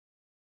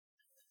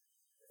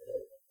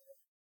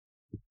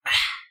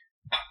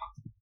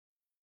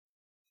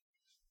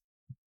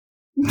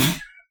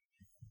Did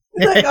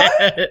that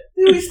go? Did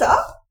we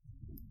start?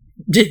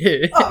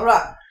 Yeah. Oh,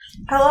 right.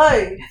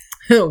 Hello.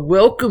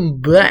 Welcome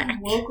back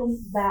Welcome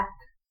back.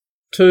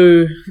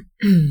 to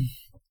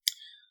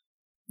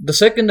the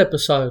second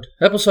episode.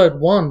 Episode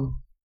 1.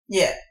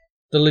 Yeah.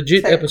 The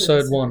legit technically the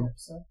episode second 1.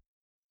 episode.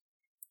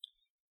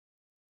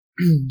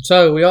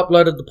 So, we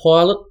uploaded the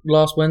pilot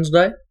last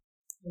Wednesday.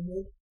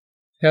 Mhm.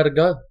 How'd it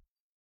go?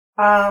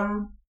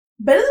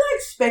 Better than I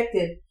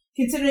expected,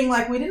 considering,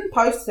 like, we didn't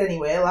post it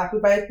anywhere. Like, we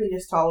basically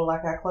just told,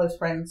 like, our close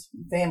friends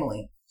and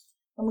family.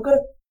 And we got,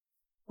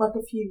 like,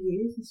 a few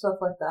views and stuff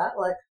like that.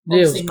 Like, Yeah, it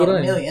was obviously good, not a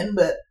eh? million,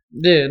 but...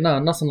 Yeah, no,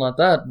 nothing like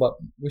that, but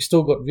we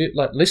still got,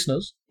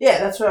 listeners. Yeah,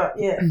 that's right,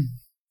 yeah.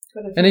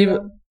 Got a And few,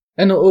 even-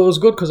 And it was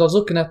good because I was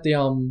looking at the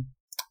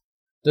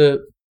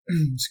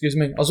excuse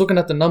me, I was looking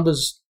at the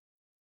numbers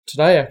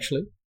today,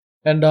 actually.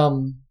 And, I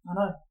know,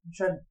 I'm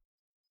sure.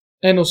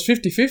 and it was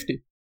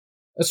 50-50.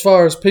 As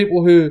far as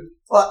people who...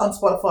 Like, on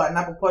Spotify and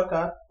Apple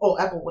Podcast, or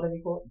Apple, whatever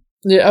you call it.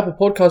 Yeah, Apple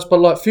Podcasts, but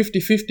like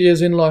 50-50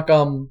 as in like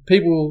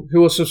people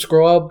who are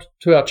subscribed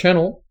to our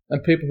channel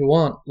and people who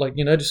aren't. Like,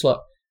 you know, just like,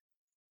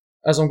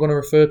 as I'm going to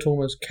refer to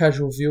them as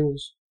casual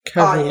viewers,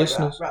 casual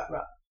listeners. Right.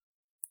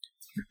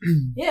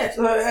 Yeah,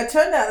 so it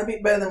turned out a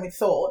bit better than we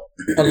thought.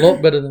 A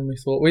lot better than we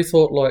thought. We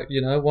thought like,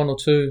 you know, 1 or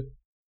 2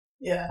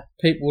 Yeah,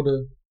 people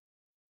to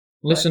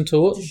listen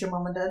to it. just your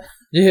mum and dad.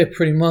 Yeah,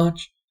 pretty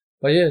much.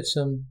 But yeah, it's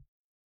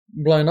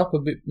blown up a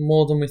bit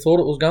more than we thought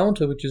it was going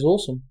to, which is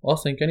awesome, I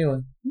think, anyway.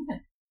 Yeah,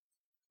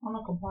 I'm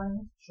not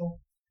complaining, sure.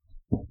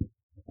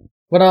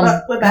 But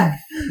We're back.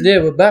 yeah,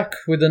 we're back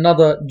with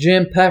another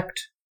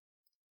jam-packed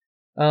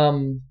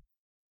podcast.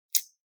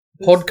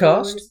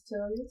 Stories to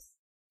tell you.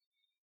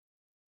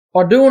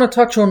 I do want to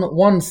touch on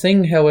one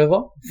thing,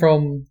 however,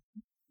 from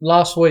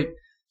last week.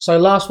 So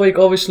last week,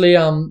 obviously,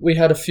 we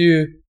had a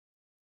few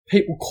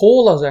people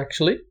call us,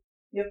 actually.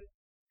 Yep.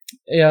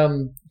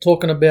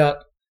 Talking about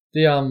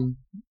the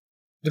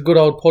good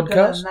old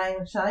podcast. Gonna name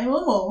and shame them,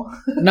 or?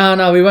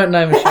 No, we won't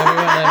name and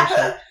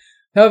shame.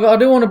 However, I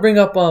do want to bring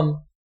up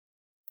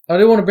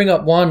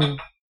one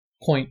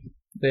point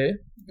there.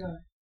 Yeah.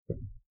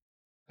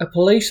 A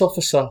police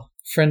officer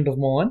friend of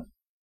mine.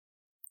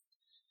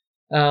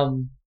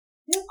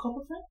 Yeah,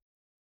 copper friend.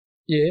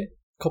 Yeah,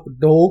 copper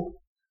dog.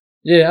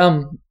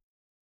 Yeah,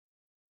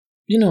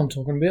 you know what I'm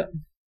talking about.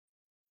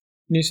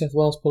 New South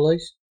Wales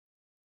Police.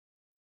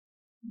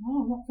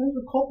 No, I'm not friends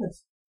with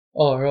coppers.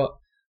 Oh, right.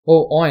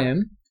 Well, I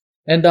am.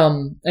 And,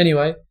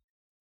 anyway,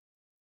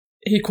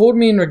 he called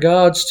me in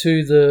regards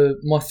to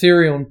my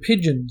theory on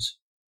pigeons.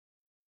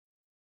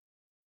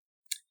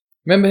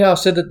 Remember how I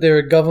said that they're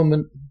a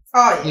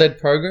government-led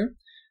program?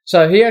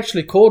 So he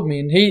actually called me,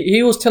 and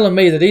he was telling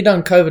me that he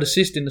done COVID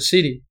assist in the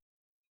city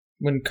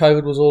when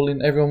COVID was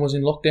everyone was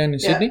in lockdown in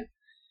Sydney.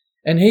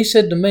 And he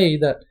said to me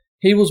that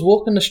he was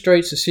walking the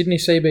streets of Sydney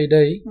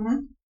CBD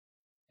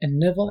and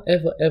never,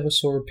 ever, ever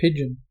saw a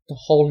pigeon the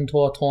whole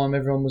entire time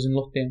everyone was in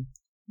lockdown.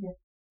 Yeah.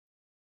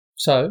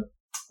 So...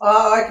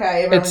 Oh,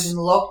 okay. Everyone was in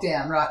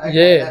lockdown, right?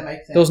 Okay, yeah, that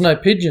makes sense. there was no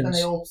pigeons. And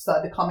they all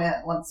started to come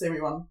out once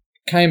everyone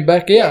came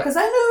back Yeah, out. because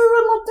they knew we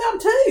were in lockdown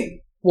too.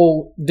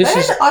 Well, They this had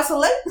is... to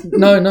isolate.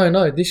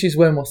 No. This is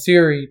where my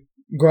theory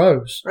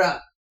grows. Right.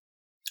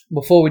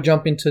 Before we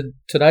jump into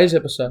today's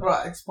episode.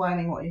 Right,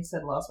 explaining what you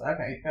said last week.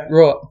 Okay, go.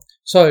 Right.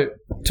 So,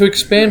 to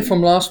expand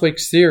from last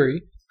week's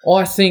theory,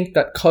 I think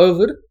that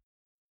COVID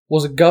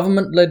was a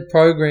government-led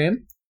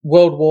program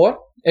worldwide,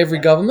 every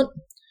government.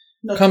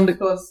 Not Come just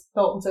because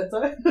Dalton said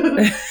so.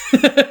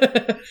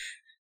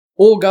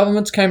 All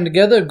governments came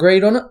together,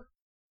 agreed on it,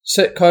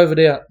 set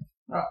COVID out.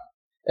 Right.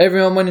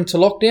 Everyone went into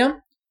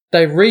lockdown.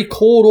 They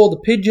recalled all the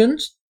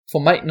pigeons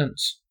for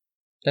maintenance.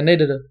 They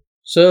needed a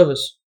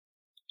service.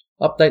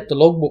 Update the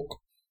logbook.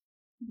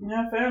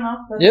 Yeah, fair enough.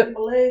 That's Yep. what I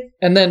believe.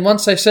 And then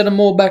once they set them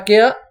all back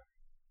out,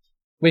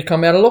 we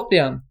come out of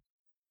lockdown.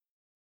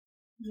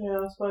 Yeah,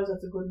 I suppose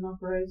that's a good enough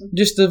reason.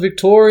 Just the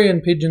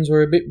Victorian pigeons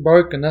were a bit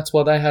broken. That's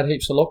why they had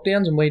heaps of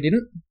lockdowns and we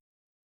didn't.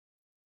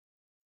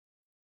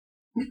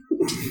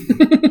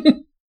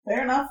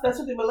 Fair enough. That's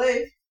what you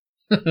believe.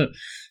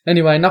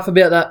 Anyway, enough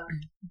about that.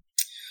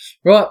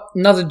 Right,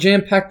 another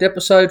jam-packed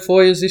episode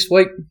for you this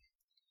week.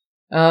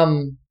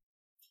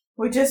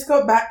 We just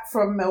got back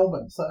from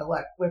Melbourne, so,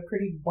 like, we're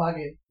pretty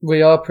buggered.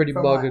 We are pretty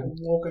From, buggered. like,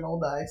 walking all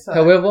day. So.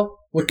 However,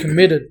 we're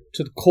committed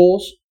to the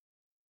cause,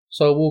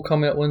 so we'll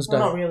come out Wednesday.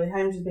 Well, not really.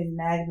 Hamish has been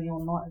nagging me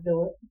all night to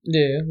do it.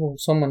 Yeah, well,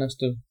 someone has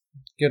to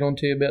get on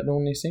to you about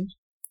doing these things.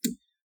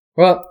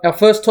 Right, our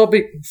first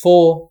topic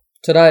for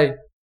today.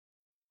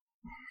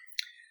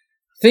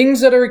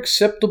 Things that are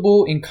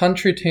acceptable in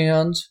country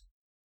towns,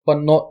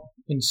 but not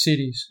in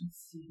cities.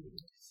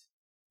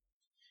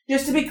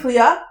 Just to be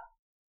clear,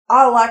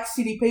 I like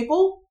city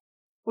people.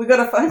 We got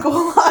a phone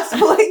call last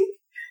week,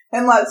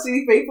 and, like,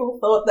 city people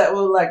thought that we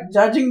were, like,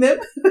 judging them.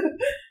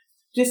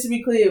 Just to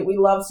be clear, we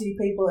love city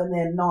people and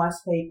they're nice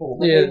people.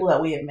 The people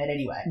that we have met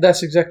anyway.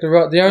 That's exactly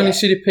right. The only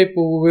city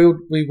people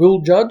we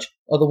will judge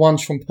are the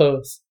ones from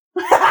Perth.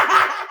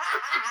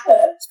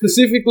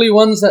 Specifically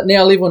ones that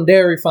now live on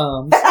dairy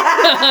farms.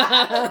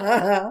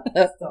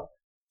 Stop.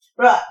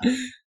 Right.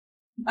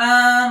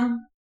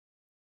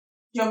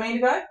 Do you want me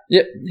to go?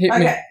 Yep, hit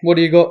me. What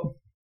do you got?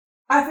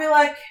 I feel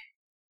like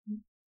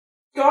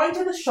going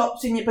to the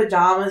shops in your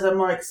pajamas are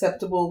more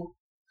acceptable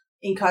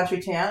in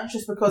country towns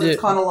just because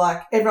it's kind of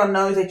like everyone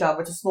knows each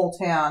other. It's a small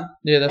town.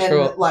 Yeah, that's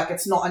right. Like,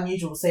 it's not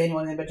unusual to see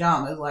anyone in their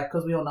pajamas, like,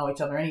 because we all know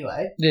each other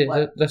anyway. Yeah,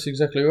 like, that's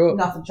exactly right.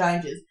 Nothing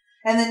changes.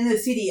 And then in the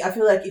city, I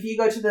feel like if you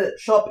go to the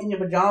shop in your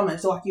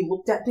pajamas, like, you're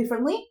looked at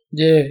differently.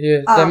 Yeah.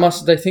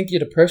 They think you're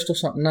depressed or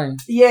something, eh?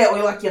 Yeah,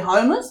 or like you're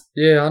homeless.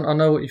 Yeah, I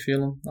know what you're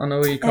feeling. I know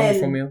where you're coming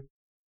from here.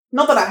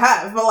 Not that I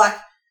have, but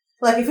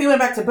like if we went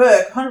back to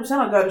Burke, 100%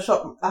 I'd go to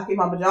shop like in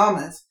my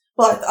pajamas.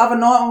 But like the other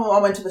night when I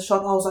went to the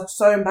shop, I was like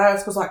so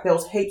embarrassed because like there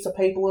was heaps of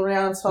people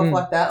around and stuff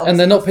like that. Obviously, and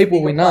they're not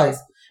people we know.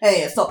 Yeah,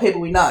 it's not people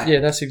we know.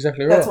 Yeah, that's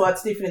exactly right. That's why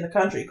it's different in the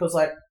country because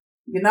like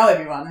you know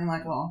everyone and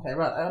like, oh, okay,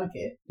 right, I don't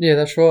care. Yeah,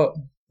 that's right.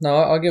 No,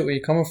 I get where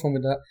you're coming from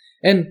with that.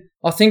 And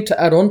I think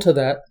to add on to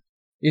that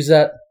is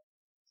that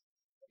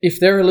if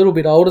they're a little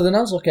bit older than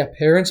us, like our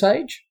parents'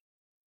 age,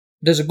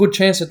 there's a good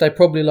chance that they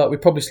probably we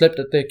probably slept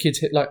at their kids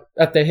like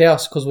at their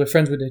house because we're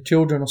friends with their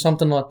children or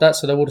something like that.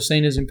 So they would have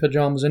seen us in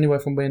pajamas anyway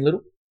from being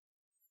little,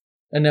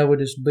 and now we're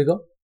just bigger,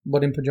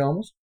 but in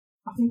pajamas.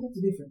 I think that's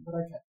different, but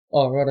okay.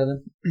 Oh, right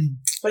then.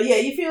 But yeah,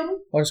 you feel me?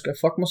 I'll just go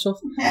fuck myself.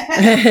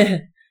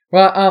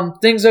 Right.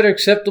 Things that are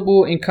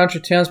acceptable in country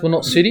towns but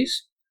not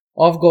cities.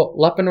 I've got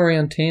lapping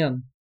around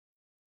town.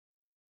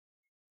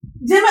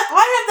 Damn it!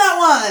 I have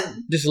that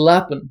one. Just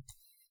lapping.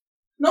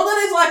 Not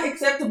that it's like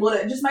acceptable,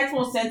 it just makes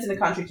more sense in a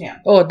country town.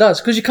 Oh, it does,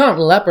 because you can't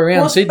lap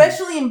around Sydney.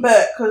 Especially in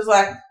Burke, because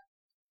like,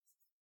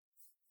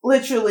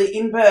 literally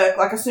in Burke,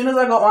 like as soon as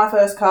I got my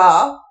first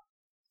car,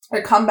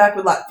 it come back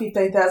with like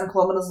 15,000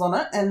 kilometres on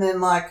it, and then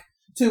like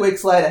 2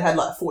 weeks later it had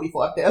like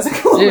 45,000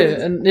 kilometres.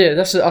 Yeah, and yeah,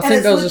 that's. I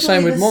think that was the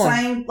same with mine.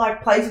 Same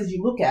like places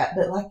you look at,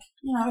 but like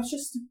it's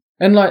just.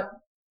 And like,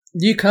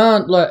 you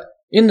can't like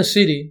in the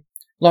city.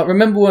 Like,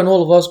 remember when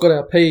all of us got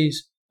our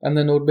P's, and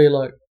then it would be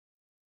like.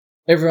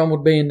 Everyone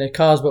would be in their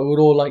cars, but we'd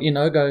all like,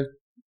 go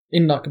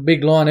in like a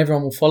big line.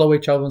 Everyone would follow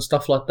each other and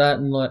stuff like that.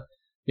 And like,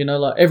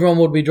 like everyone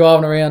would be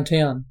driving around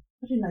town.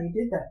 I didn't know you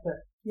did that, but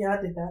yeah,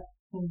 I did that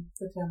in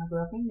the town I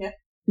grew up in, yeah.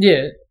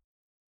 Yeah.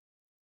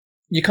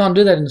 You can't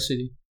do that in the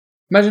city.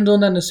 Imagine doing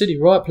that in the city.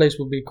 Right place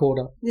would be caught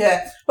up.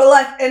 Yeah. But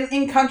like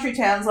in country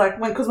towns, like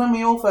because when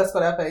we all first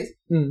got our P's,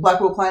 like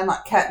we were playing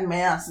like cat and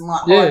mouse and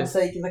like hide and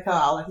seek in the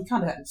car. Like you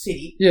can't do that in the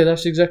city. Yeah,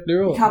 that's exactly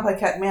right. You can't play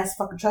cat and mouse,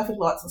 fucking traffic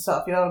lights and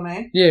stuff, you know what I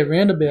mean? Yeah,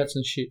 roundabouts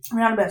and shit.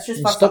 Roundabouts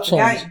just fucked up the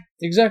game.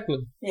 Exactly.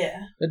 Yeah.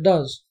 It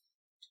does.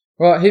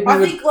 Right, hit me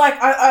with...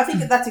 I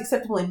think that's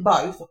acceptable in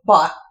both,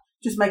 but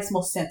just makes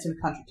more sense in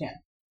a country town.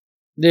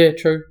 Yeah,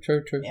 true.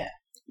 Yeah.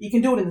 You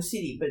can do it in the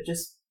city, but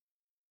just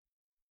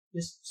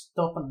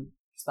stop and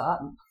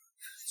start and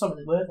it's not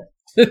really worth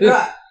it.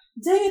 Right.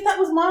 Dang it, that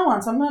was my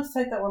one, so I'm going to have to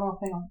take that one off.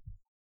 Hang on.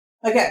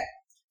 Okay.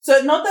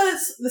 So not that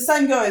it's the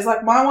same goes.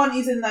 Like my one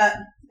isn't that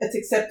it's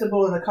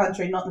acceptable in the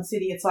country, not in the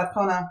city. It's like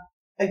kind of,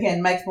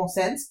 again, makes more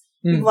sense.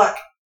 Like,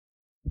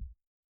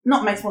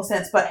 not makes more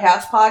sense, but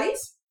house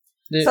parties.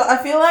 Yeah. So I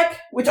feel like,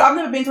 which I've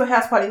never been to a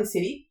house party in the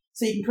city,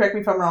 so you can correct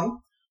me if I'm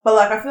wrong, but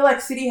like I feel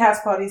like city house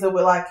parties are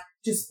where like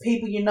just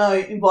people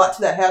invite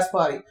to that house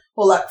party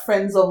or like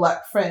friends of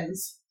like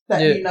friends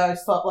that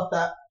stuff like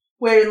that.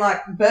 Where in like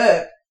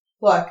Burke,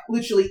 like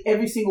literally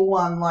every single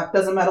one, like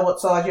doesn't matter what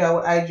size you are,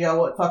 what age you are,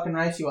 what fucking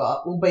race you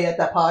are, will be at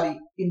that party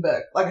in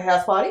Burke, like a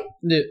house party.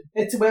 Yeah.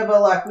 It's wherever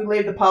like we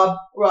leave the pub,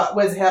 right,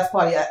 where's the house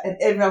party at? And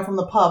everyone from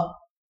the pub,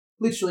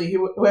 literally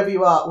whoever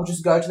you are, will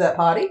just go to that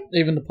party.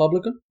 Even the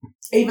publican?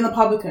 Even the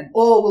publican.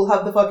 Or we'll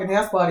have the fucking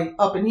house party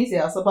up in his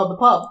house above the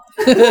pub.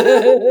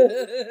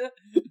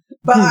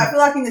 But I feel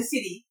like in the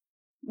city,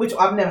 which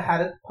I've never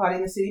had a party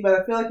in the city, but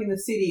I feel like in the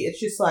city it's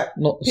just like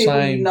not the people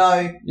same. You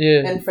know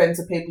and friends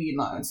of people you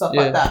know and stuff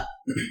like that.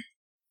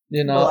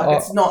 But like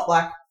it's not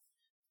like,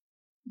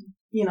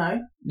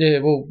 Yeah,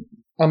 well,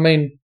 I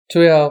mean,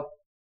 to our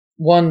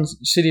one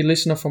city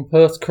listener from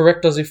Perth,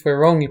 correct us if we're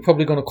wrong, you're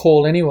probably going to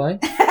call anyway.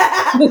 But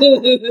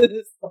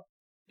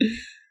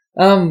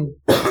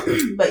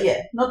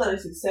yeah, not that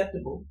it's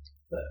acceptable,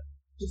 but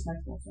it just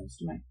makes more sense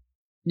to me.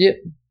 Yep.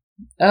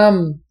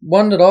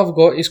 One that I've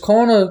got is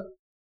kind of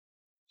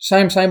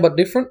same but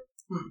different.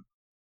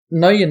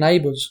 Know your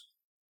neighbours.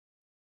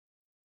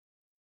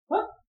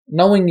 What?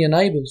 Knowing your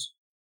neighbours.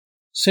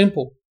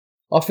 Simple.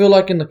 I feel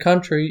like in the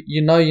country,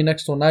 you know your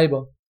next door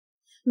neighbour.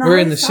 No, we're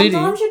in the city.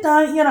 Sometimes you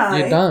don't, You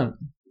don't.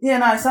 Yeah,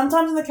 no,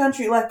 sometimes in the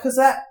country, like, because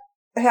that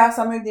house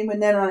I moved in with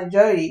Nana and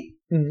Jody,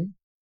 the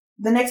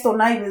next door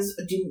neighbours,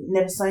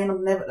 never seen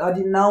them, I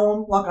didn't know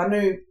them. Like, I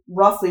knew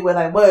roughly where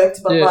they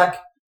worked, but like,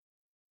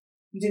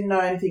 didn't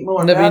know anything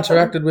more never about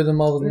interacted them. with them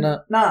other than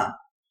that. Nah.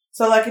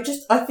 So, like,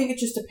 I think it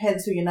just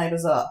depends who your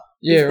neighbours are.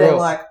 Yeah, if they're,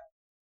 like,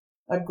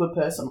 a good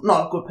person.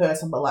 Not a good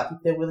person, but, like, if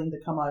they're willing to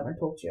come over and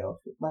talk to you.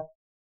 Like,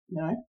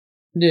 you know?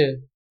 Yeah.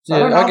 So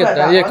yeah, I get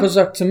that. Yeah, because,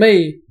 like, to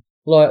me,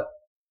 like,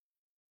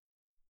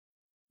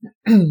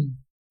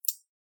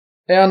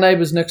 our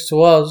neighbours next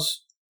to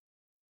us.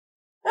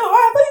 Oh,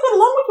 I thought you got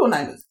along with your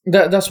neighbours.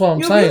 That's what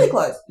I'm saying. You're really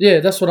close. Yeah,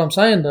 that's what I'm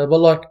saying, though. But,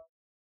 like,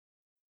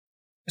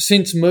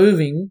 since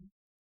moving.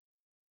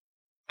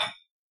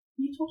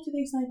 You talk to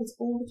these neighbours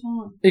all the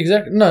time.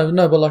 Exactly.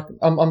 No, but like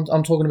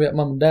I'm talking about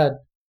mum and dad.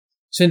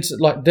 Since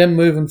like them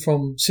moving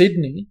from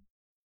Sydney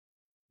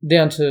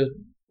down to,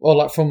 or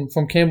like from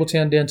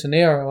Campbelltown down to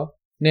Nowra,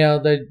 now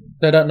they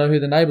don't know who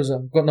the neighbours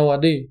are. Got no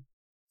idea.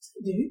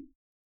 They do.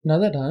 No,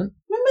 they don't.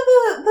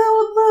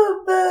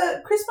 Remember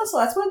the Christmas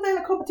lights? Weren't they in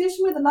a competition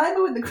with the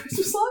neighbour with the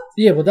Christmas lights?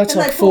 Yeah, but that's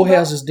like 4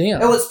 houses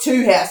down. It was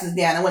 2 houses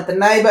down. It went the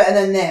neighbour and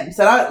then them.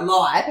 So don't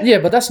lie. Yeah,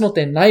 but that's not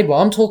their neighbour.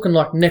 I'm talking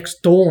like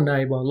next door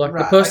neighbour, like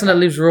the person that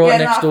lives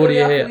next door to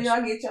your house.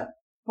 I get you.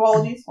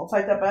 Apologies. I'll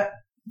take that back.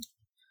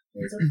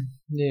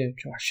 Yeah,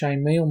 try to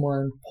shame me on my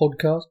own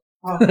podcast.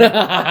 Oh,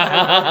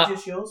 okay,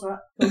 just yours, right?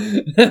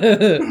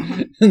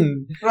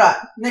 Right,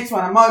 next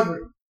one. I'm over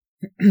it.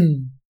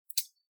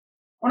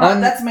 Well,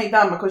 no, that's me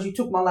done because you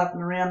took my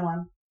lapping around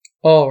one.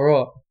 Oh,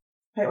 right.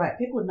 Hey, wait,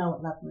 people would know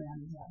what lapping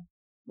around is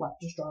like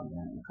just driving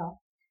around in the car.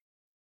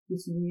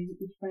 Listen to music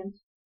with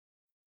friends.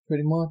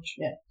 Pretty much.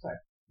 Yeah, sorry.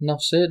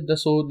 Enough said.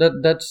 That's all.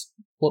 That's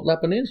what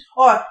lapping is.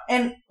 Oh,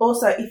 and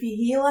also, if you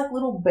hear like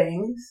little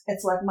bangs,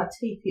 it's like my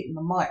teeth hitting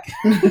the mic.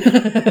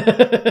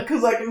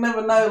 Because I can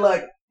never know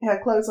like how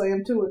close I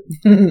am to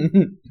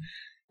it.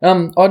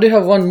 I do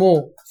have one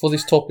more for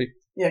this topic.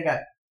 Yeah,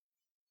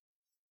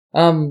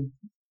 go.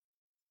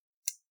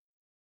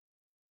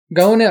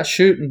 Going out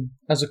shooting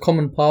as a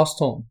common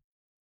pastime.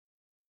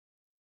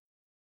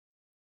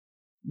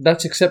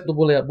 That's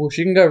acceptable out bush.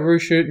 You can go roo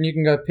shooting, you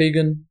can go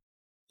pigging,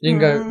 you can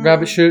go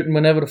rabbit shooting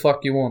whenever the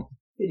fuck you want.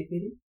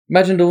 Pity.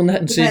 Imagine doing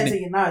that in Depends Sydney.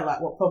 Depends how you know,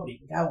 like, what property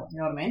you can go on, you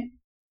know what I mean?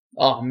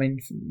 Oh, I mean,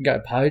 go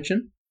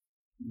poaching.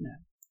 No.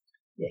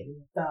 Yeah,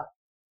 you start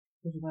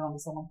because you went on to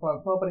someone's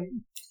private property.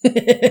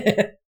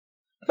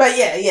 But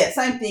yeah,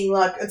 same thing,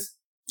 like, it's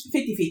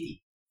 50-50.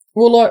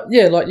 Well,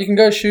 like you can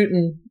go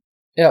shooting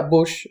out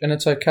bush and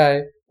it's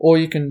okay, or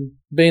you can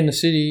be in the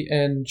city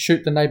and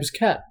shoot the neighbour's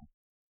cat.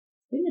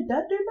 Didn't your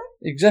dad do that?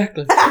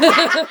 Exactly.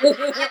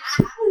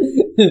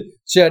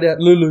 Shout out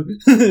Lulu.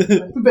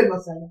 Better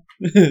not say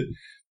that.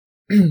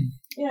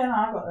 Yeah, no,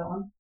 I got that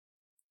one.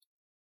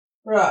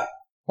 Right.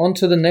 On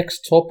to the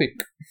next topic.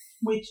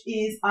 Which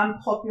is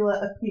unpopular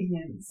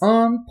opinions.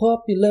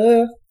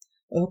 Unpopular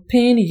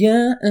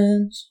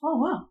opinions. Oh,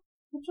 wow.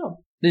 Good job.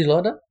 Did you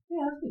like that?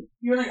 Yeah, that's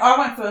good. I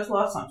went first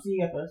last time, so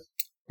you go first.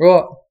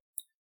 Right.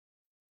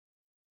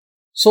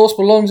 Sauce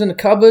belongs in the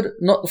cupboard,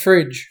 not the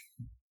fridge.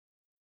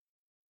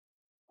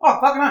 Oh,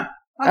 fucking no.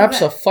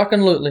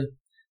 Abso-fucking-lutely.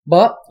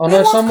 But I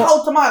know someone...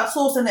 cold tomato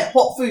sauce in there?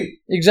 Hot food.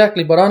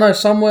 Exactly, but I know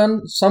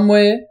someone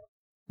somewhere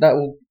that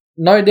will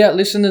no doubt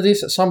listen to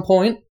this at some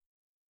point,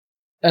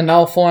 and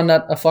they'll find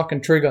that a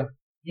fucking trigger.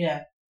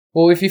 Yeah.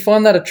 Well, if you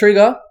find that a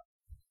trigger...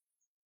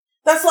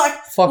 That's like...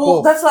 Fuck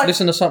off. That's like...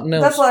 Listen to something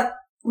else. That's like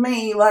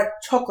me, like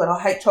chocolate. I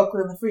hate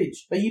chocolate in the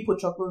fridge, but you put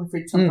chocolate in the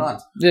fridge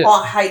sometimes. Yeah.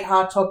 I hate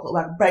hard chocolate,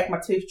 like break my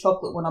teeth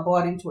chocolate when I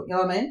bite into it, you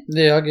know what I mean?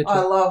 Yeah, I get you.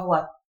 I love,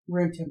 like,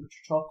 room temperature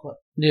chocolate.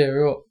 Yeah,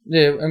 right.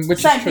 Yeah, and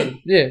which Same is true.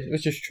 thing. Yeah,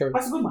 which is true.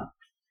 That's a good one.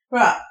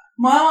 Right.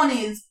 My one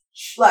is,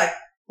 like,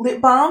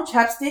 lip balm,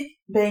 chapstick,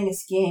 being a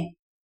scam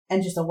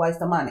and just a waste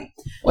of money.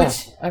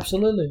 Which,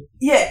 absolutely.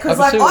 Yeah, because,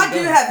 like, I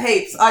do have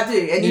heaps. I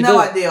do. And you know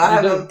I do. I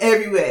have them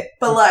everywhere.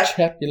 But, like,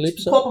 chap your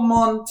lips pop them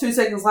on, 2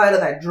 seconds later,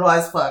 they're dry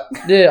as fuck.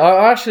 Yeah,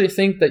 I actually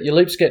think that your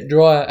lips get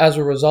drier as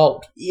a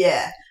result.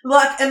 Yeah.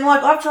 Like, and,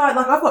 like, I've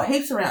got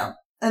heaps around.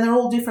 And they're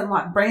all different,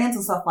 like, brands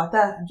and stuff like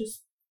that. And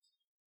just,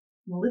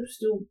 my lips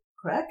still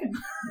cracking.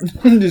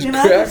 Just you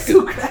know, cracking. they're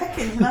still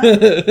cracking, you know.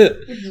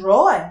 They're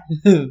dry.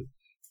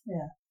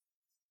 Yeah.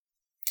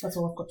 That's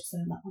all I've got to say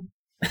on that one.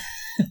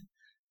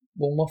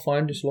 Well, my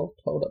phone just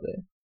locked. Hold up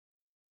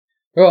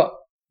there. Right.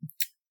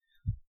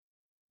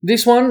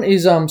 This one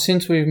is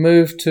since we've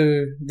moved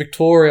to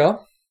Victoria,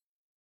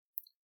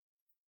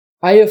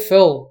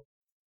 AFL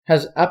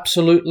has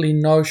absolutely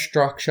no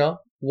structure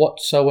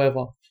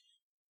whatsoever.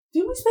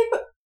 Didn't we speak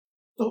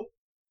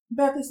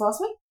about this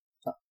last week?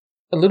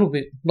 A little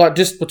bit. Like,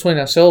 just between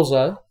ourselves,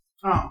 though.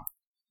 Oh.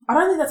 I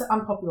don't think that's an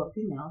unpopular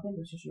opinion. I think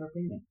it's just your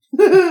opinion.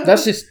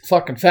 That's just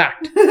fucking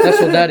fact.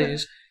 That's what that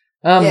is.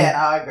 Yeah, no,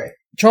 I agree.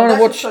 Trying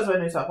to watch... because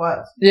we're New South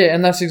Wales. Yeah,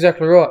 and that's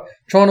exactly right.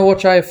 Trying to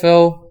watch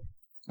AFL,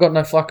 got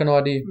no fucking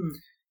idea.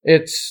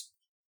 It's...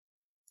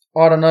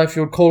 I don't know if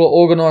you would call it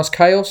organised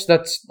chaos.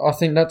 I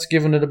think that's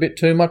giving it a bit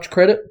too much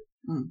credit.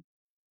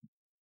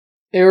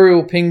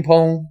 Aerial ping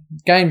pong,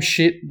 game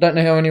shit. Don't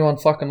know how anyone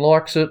fucking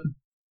likes it.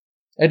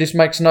 It just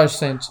makes no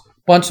sense.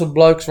 Bunch of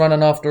blokes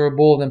running after a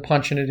ball, then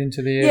punching it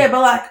into the air. Yeah,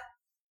 but like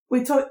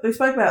we spoke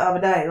about it the other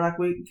day. Like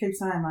we keep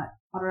saying, like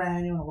I don't know how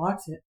anyone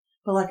likes it,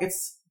 but like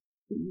it's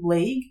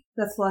league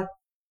that's like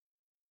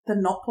the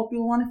not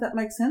popular one, if that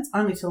makes sense.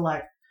 Only to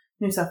like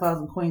New South Wales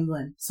and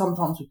Queensland,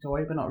 sometimes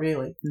Victoria, but not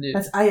really. Yeah.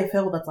 That's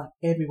AFL. That's like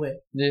everywhere.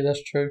 Yeah,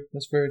 that's true.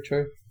 That's very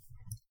true.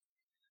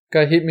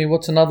 Go hit me.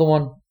 What's another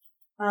one?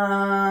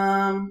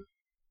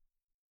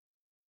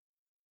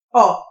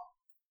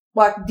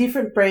 Like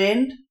different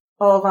brand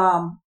of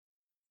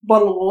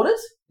bottled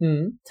waters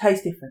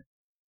taste different.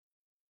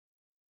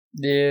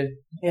 Yeah.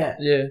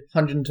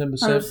 110%.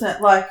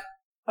 100%. Like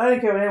I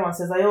don't care what anyone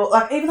says. They all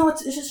like, even though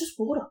it's just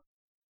water.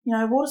 You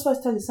know, water's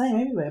supposed to taste the same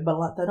everywhere, but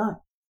like they don't.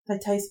 They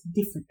taste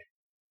different.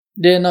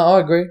 Yeah, no, I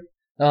agree.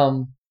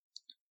 And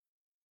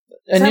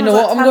same you know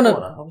like what?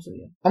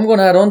 I'm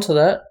gonna add on to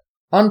that.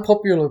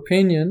 Unpopular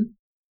opinion.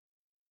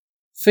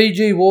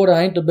 Fiji water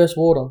ain't the best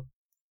water.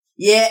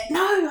 Yeah, no,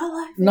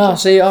 I like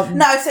Fiji.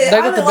 They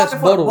got the best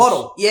bottles.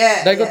 Bottle.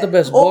 Yeah, they got the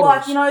best bottles. Or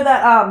like, you know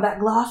that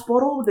glass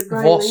bottle with the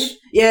grey lid?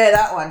 Yeah,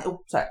 that one.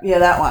 Oops, sorry. Yeah,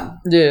 that one.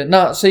 Yeah,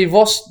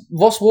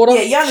 Voss water.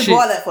 Yeah, you only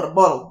buy that for the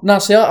bottle.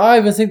 I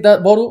even think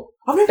that bottle.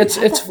 I've never had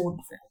that one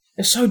before.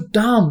 It's so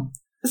dumb.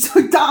 It's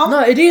so dumb?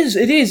 No, it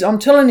is. I'm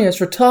telling you, it's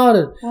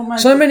retarded.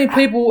 So many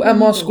people at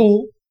my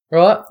school,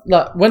 right,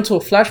 like, went to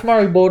a Flash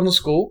Murray boarding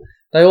school.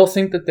 They all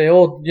think that they're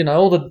all, you know,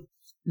 all the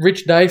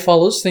rich day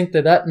fellas think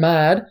they're that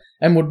mad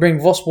and would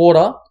bring Voss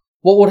water.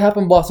 What would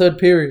happen by third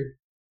period?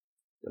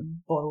 The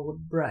bottle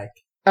would break.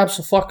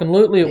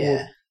 Absolutely it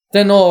would.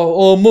 Then,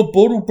 my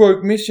bottle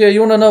broke, miss. Yeah, you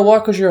want to know why?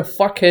 Because you're a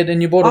fuckhead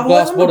and you bought a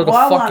glass bottle to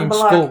fucking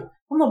school. Like,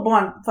 I'm not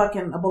buying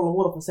fucking a bottle of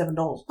water for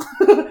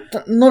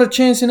 $7. Not a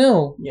chance in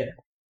hell. Yeah.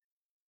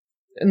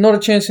 Not a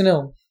chance in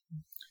hell.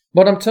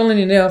 But I'm telling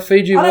you now,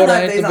 Fiji water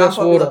ain't the best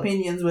water.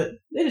 Opinions, but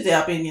they're just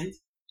our opinions.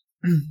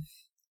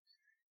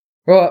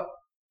 Right.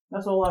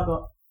 That's all I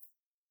got.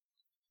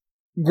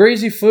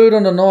 Greasy food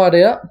on a night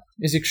out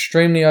is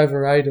extremely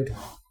overrated.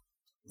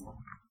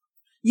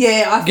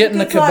 Yeah, I think getting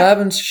the kebab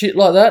and shit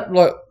like that,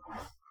 like,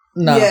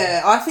 no.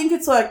 Yeah, I think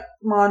it's like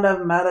mind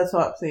over matter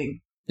type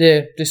thing.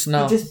 Yeah, just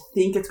no. You just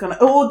think it's gonna,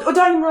 or don't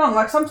get me wrong.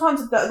 Like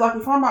sometimes, like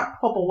if I'm like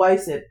proper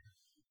wasted,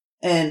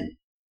 and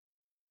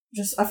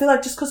just I feel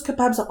like just because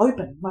kebabs are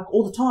open like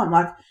all the time,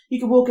 like you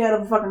can walk out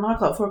of a fucking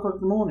nightclub at 4 o'clock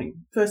in the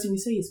morning. First thing you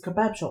see is a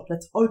kebab shop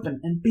that's open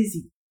and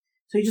busy.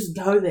 So you just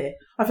go there.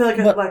 I feel like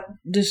it's like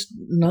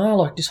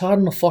just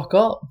harden the fuck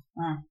up.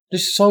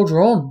 Just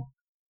soldier on.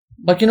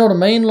 Like, you know what I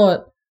mean?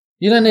 Like,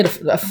 you don't need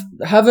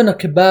having a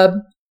kebab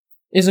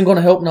isn't going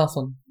to help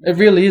nothing. It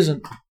really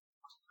isn't.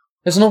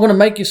 It's not going to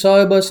make you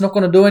sober. It's not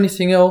going to do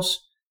anything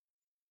else.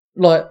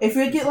 Like, if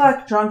you get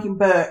like drunk in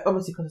Burke,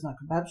 obviously because there's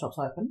no kebab shops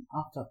open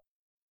after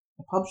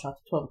the pub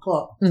shuts at 12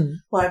 o'clock.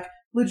 Like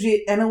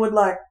legit, Anna would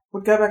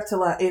go back to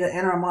like either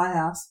Anna or my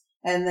house.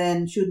 And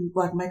then she would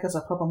like make us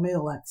a proper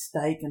meal, like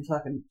steak and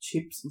fucking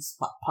chips and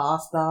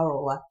pasta,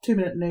 or like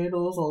 2-minute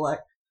noodles, or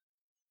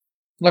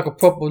like a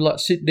proper like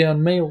sit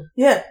down meal.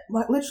 Yeah,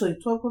 like literally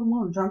 12 o'clock in the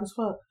morning, drunk as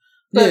fuck.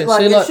 But yeah,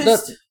 like, it's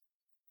just,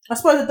 I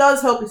suppose it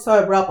does help you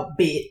sober up a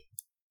bit.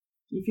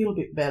 You feel a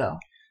bit better.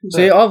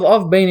 See,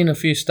 I've been in a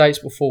few states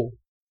before,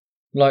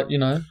 like, you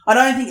know. I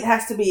don't think it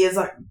has to be as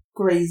like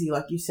greasy,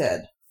 like you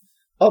said.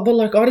 Oh, but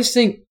like I just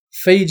think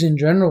feeds in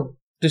general,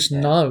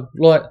 no,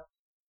 like.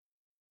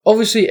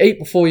 Obviously, eat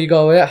before you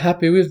go out.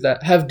 Happy with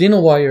that. Have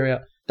dinner while you're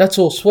out. That's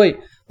all sweet.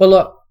 But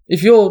like,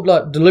 if you're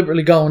like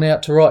deliberately going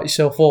out to write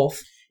yourself off.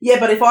 Yeah,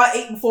 but if I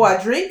eat before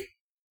I drink,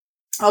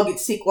 I'll get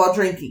sick while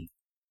drinking.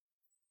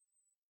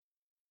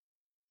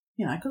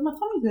 You know, because my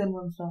tummy's doing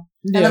and stuff.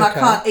 Yeah, and then I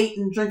can't eat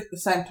and drink at the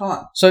same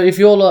time. So if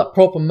you're like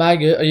proper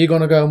maggot, are you going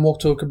to go and walk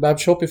to a kebab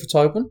shop if it's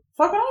open?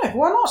 Fucking no.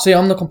 Why not? See,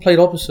 I'm the complete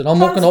opposite. I'm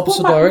walking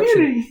opposite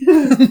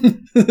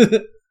direction.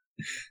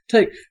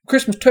 Take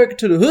Christmas turkey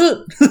to the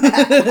hood.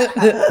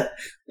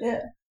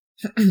 Yeah.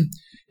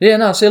 Yeah,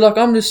 no, see, like,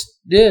 I'm just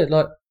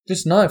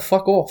no,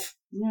 fuck off.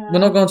 Yeah. We're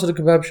not going to the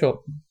kebab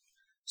shop.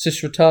 It's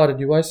just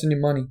retarded. You're wasting your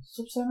money.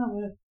 Stop saying that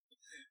word.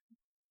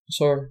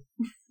 Sorry.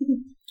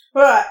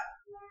 Right.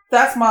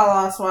 That's my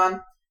last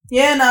one.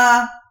 Yeah,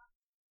 nah.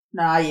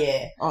 Nah,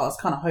 yeah. Oh, I was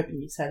kind of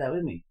hoping you'd say that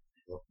with me.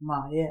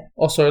 Nah, yeah.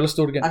 Oh, sorry, let's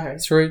do it again. Okay.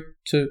 3,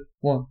 2,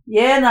 1.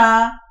 Yeah,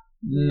 nah.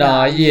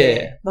 Nah,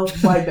 yeah. That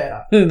was way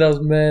better. That was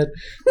mad.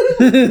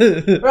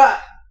 Right.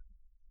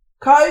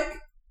 Coke.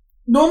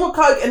 Normal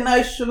Coke and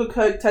no sugar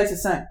Coke taste the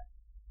same.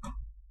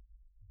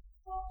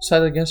 Say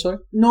that again, sorry?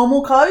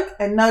 Normal Coke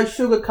and no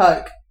sugar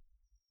Coke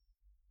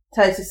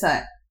taste the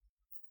same.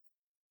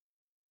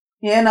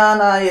 Yeah,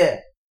 nah, yeah.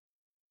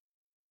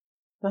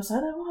 Did I say that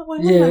right? What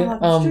are you looking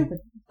at? Like stupid?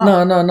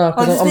 No,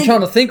 because I'm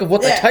trying to think of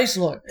what they taste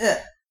like. Yeah.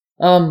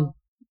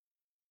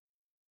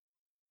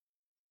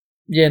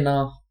 Yeah,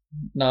 no.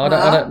 No, I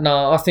don't.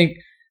 No, I think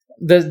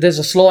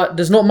there's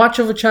not much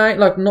of a change,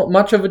 like not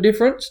much of a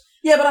difference.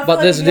 Yeah, but I feel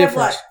like there's if a you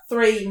difference. have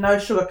like 3 no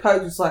sugar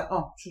Cokes, it's like,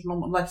 oh, it's just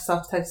normal, like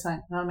stuff tastes the same.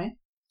 You know what I mean?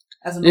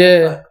 As a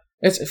normal Coke.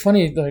 It's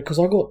funny though because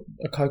I got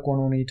a Coke one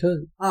on here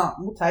too. Oh,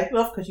 we'll take it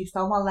off because you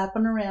stole my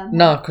lapping around.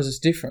 No, because it's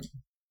different.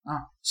 Oh.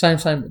 Same,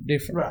 but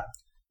different. Right.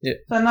 Yeah.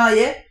 So no,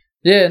 yeah.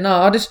 Yeah,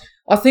 no.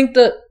 I think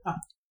that. Oh.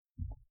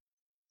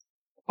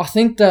 I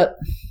think that.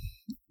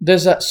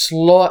 There's that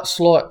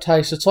slight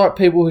taste. It's like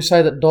people who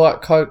say that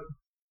Diet Coke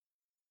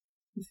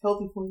is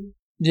healthy for you.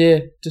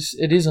 Yeah, just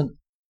it isn't.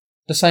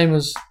 The same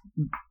as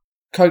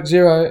Coke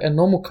Zero and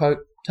normal Coke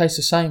taste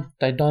the same.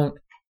 They don't.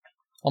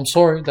 I'm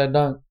sorry, they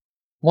don't.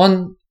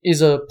 One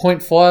is a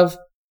 0.5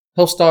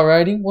 health star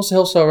rating. What's the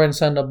health star rating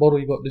saying that bottle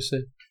you got this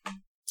year?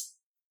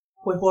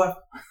 0.5.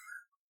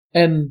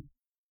 And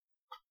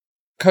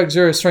Coke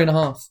Zero is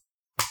 3.5.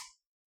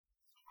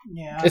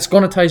 Yeah. It's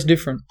gonna taste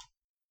different.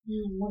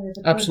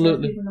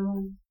 Absolutely.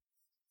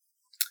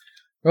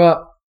 Right.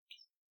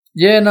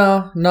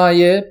 Yeah,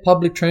 yeah.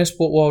 Public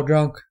transport while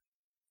drunk.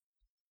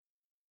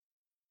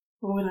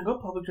 Well, we don't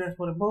got public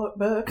transport in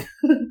Burke.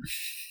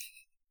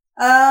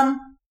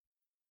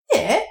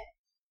 Yeah.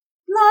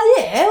 No,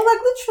 yeah.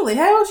 Like, literally,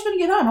 how else are you going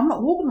to get home? I'm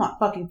not walking like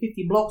fucking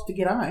 50 blocks to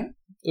get home.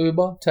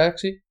 Uber,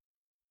 taxi.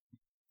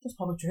 That's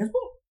public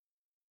transport.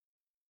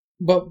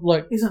 But,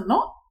 like... Is it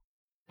not?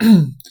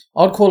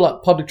 I'd call,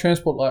 like, public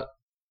transport, like,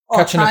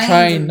 catching a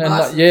train and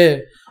like, yeah.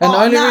 And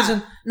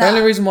the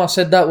only reason why I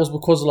said that was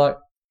because, like,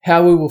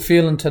 how we were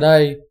feeling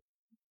today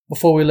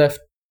before we left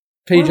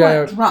PJ. We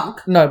weren't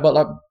drunk. No, but,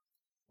 like,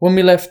 when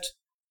we left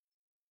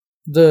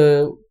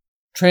the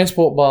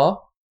transport bar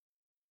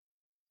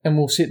and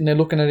we were sitting there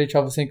looking at each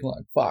other thinking,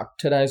 like, fuck,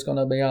 today's going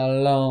to be a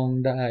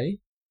long day.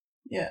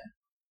 Yeah.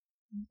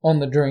 On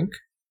the drink.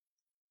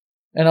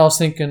 And I was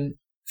thinking,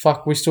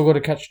 fuck, we still got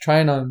to catch a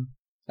train home.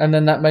 And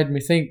then that made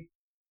me think,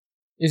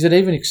 is it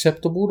even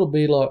acceptable to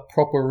be, like,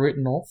 proper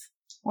written off?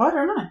 Well, I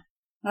don't know.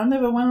 I've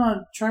never went on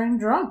a train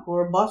drunk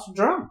or a bus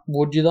drunk.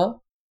 Would you,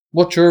 though?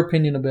 What's your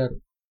opinion about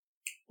it?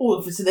 Well,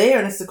 if it's there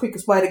and it's the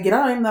quickest way to get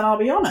home, then I'll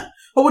be on it.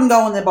 I wouldn't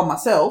go on there by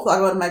myself. I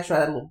got to make sure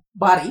I had a little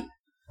buddy.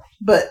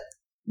 But...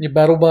 Your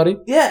battle buddy?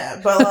 Yeah,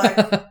 but, like...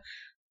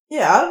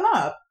 yeah, I don't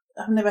know.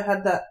 I've never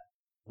had that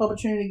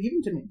opportunity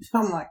given to me. So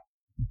I'm like...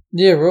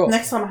 Yeah, right.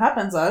 Next time it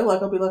happens, though,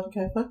 like, I'll be like,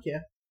 okay, fuck yeah.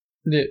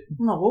 Yeah.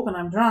 I'm not walking,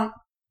 I'm drunk.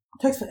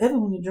 It takes forever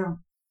when you're drunk.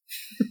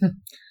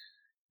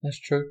 That's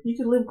true. You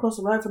could live across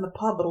the road from the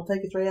pub, but it'll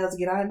take you 3 hours to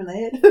get home in the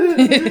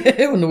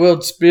head. When the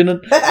world's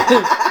spinning.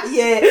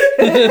 Yeah.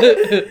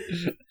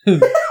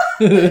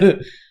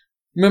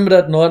 Remember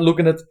that night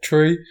looking at the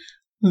tree?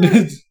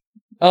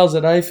 I was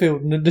at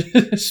Ayfield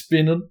and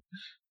spinning.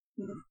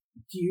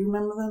 Do you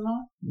remember that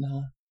night?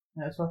 No.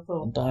 That's what I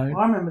thought. I don't.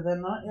 I remember that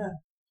night, yeah.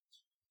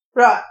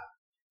 Right.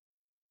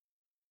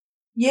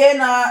 Yeah,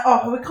 no.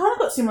 Oh, we kind of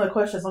got similar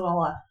questions, I'm not gonna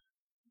lie.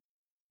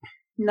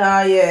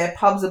 Nah, yeah,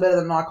 pubs are better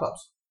than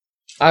nightclubs.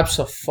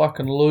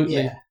 Absolutely.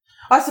 Yeah.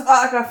 I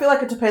feel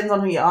like it depends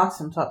on who you ask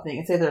them type thing.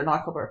 It's either a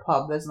nightclub or a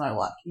pub. There's no,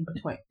 like, in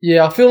between.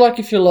 Yeah, I feel like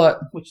if you're, like...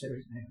 Which there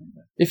is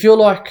no. If you're,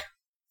 like,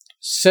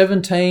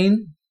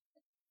 17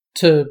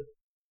 to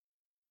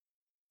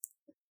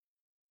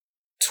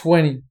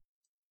 20,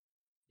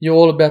 you're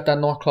all about that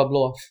nightclub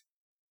life.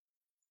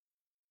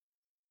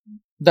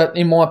 That,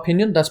 in my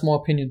opinion, that's my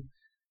opinion.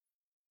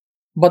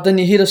 But then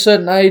you hit a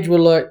certain age where,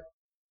 like,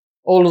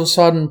 all of a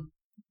sudden...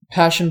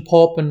 Passion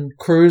pop and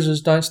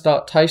cruises don't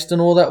start tasting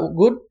all that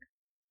good,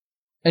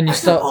 and you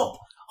start. Pop.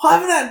 I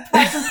haven't had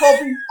passion pop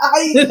in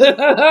ages.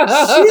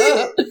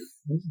 Shit.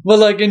 Well,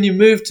 like, and you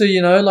move to, you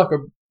know, like a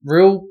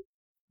real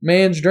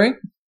man's drink.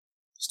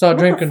 Start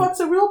drinking. What the fuck's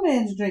a real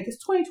man's drink?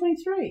 It's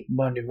 2023.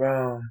 Monday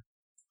wrong.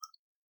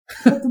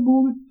 At the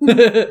moment.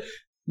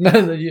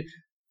 No,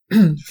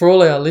 for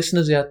all our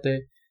listeners out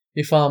there,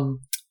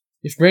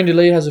 if Brandy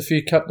Lee has a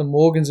few Captain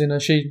Morgans in her,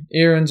 she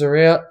errands her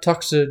out,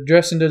 tucks her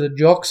dress into the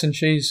jocks, and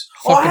she's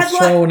fucking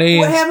throwing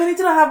in. How many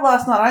did I have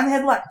last night? I only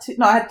had like 2.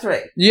 No, I had 3.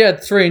 You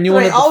had 3, and you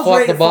wanted to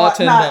fight the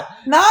bartender.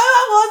 No,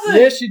 I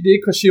wasn't. Yes, you did,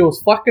 because she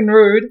was fucking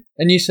rude,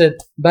 and you said,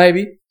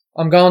 baby,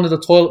 I'm going to the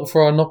toilet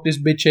before I knock this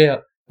bitch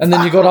out. And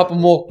then you got up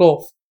and walked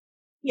off.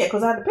 Yeah,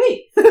 because I had to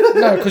pee.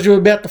 No, because you were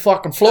about to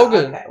fucking flog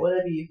her. Okay,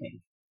 whatever you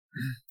think.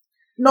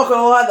 Not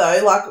gonna lie,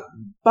 though, like,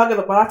 bugger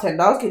the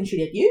bartender, I was getting shit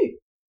at you.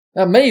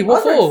 At me?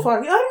 What for?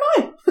 I don't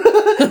know.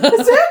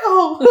 It's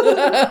alcohol.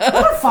 I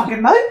don't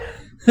fucking know.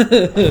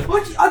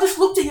 I just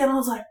looked at you and I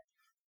was like,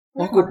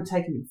 I couldn't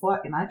take him in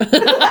fight, you know.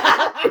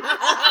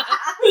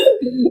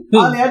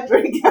 I only had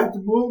 3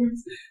 Captain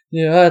Morgans.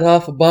 Yeah, I had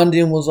half a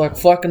Bundy and was like,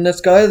 fucking let's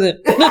go then.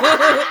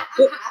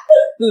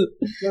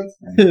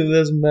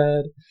 That's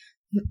mad.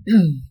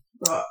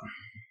 Right.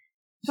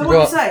 So what do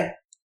you say?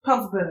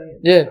 Pubs are better.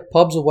 Yeah,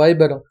 pubs are way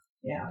better.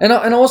 Yeah. And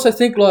I also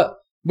think, like,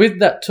 with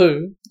that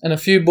too, and a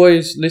few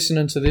boys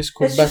listening to this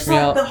could back me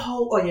up. The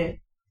whole,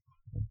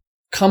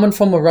 coming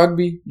from a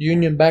rugby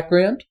union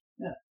background,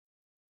 yeah,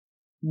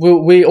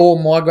 we all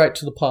migrate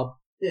to the pub.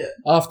 Yeah.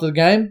 After the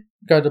game,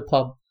 go to the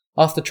pub.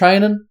 After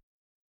training,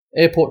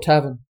 Airport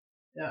Tavern.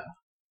 Yeah.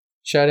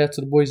 Shout out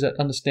to the boys that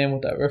understand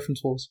what that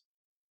reference was.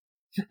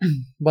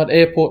 But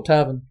Airport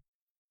Tavern.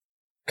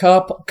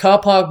 Car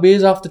park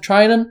beers after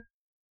training,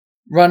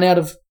 run out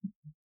of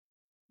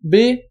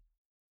beer.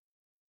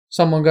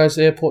 Someone goes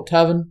to Airport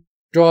Tavern,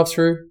 drive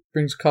through,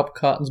 brings a couple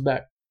cartons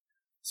back.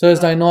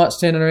 Thursday night,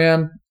 standing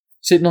around,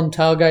 sitting on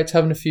tailgates,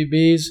 having a few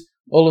beers.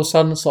 All of a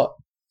sudden, it's like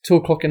 2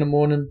 o'clock in the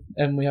morning,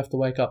 and we have to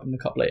wake up in a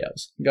couple of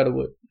hours and go to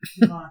work.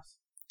 Nice.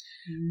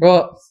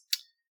 Right.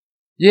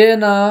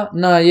 Yeah,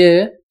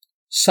 yeah.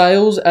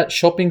 Sales at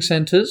shopping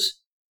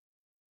centres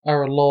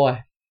are a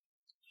lie.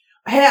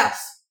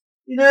 House.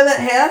 You know that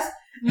house?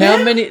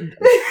 How many...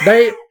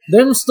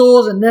 Them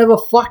stores are never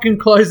fucking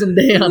closing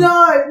down.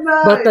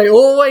 No. But they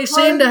always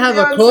seem to have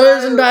a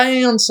closing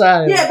day on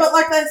sale. Yeah, but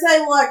like they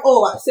say, like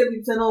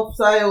 70% off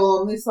sale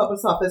on this type of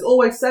stuff. There's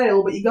always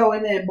sale, but you go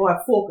in there and buy a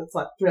fork, it's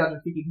like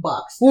 $350.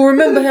 Well,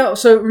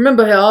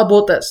 remember how I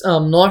bought that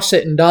knife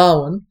set in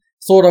Darwin,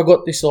 thought I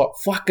got this like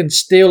fucking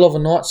steal of a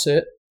knife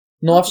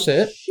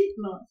set.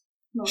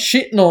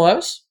 Shit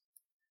knives.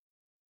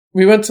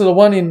 We went to the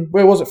one in,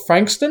 where was it,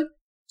 Frankston?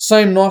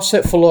 Same knife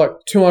set for like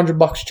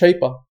 $200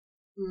 cheaper.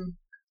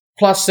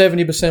 Plus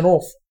 70%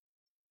 off.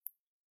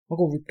 I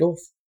got ripped off.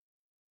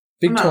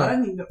 Big time. I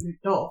don't think you got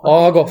ripped off.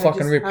 I got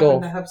fucking ripped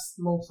off. They have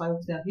small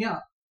sales down here.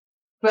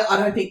 But I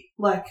don't think,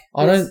 like...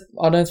 I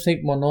don't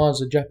think my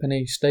knives are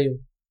Japanese steel.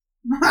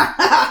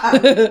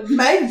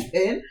 Maybe,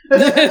 Ben.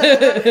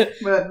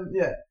 But,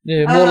 yeah.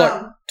 Yeah, more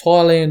like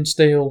Thailand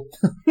steel.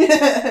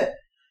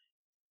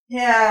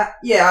 Yeah,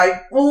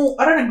 I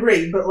don't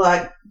agree, but,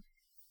 like,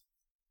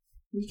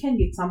 you can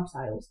get some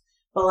sales.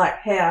 But, like,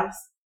 house,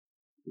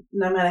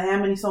 no matter how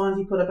many signs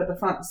you put up at the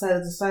front to say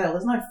there's a sale,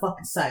 there's no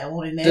fucking sale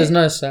on in there. There's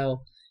no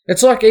sale.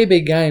 It's like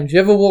EB Games.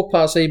 You ever walk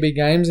past EB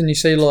Games and you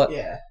see, like,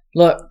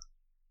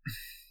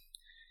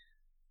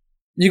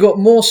 you got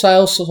more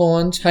sales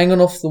signs hanging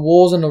off the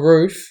walls and the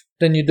roof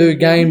than you do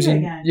games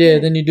in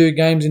than you do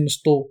games in the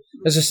store.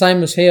 It's the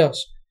same as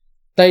house.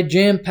 They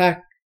jam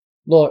pack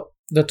like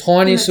the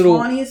tiniest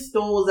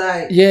stores,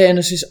 eh? Yeah, and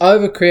it's just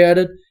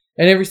overcrowded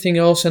and everything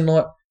else. And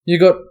like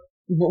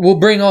we'll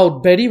bring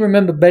old Betty.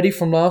 Remember Betty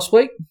from last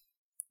week?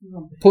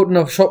 Putting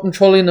a shopping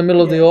trolley in the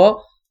middle of the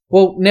aisle.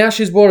 Well, now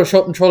she's brought a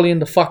shopping trolley in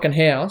the fucking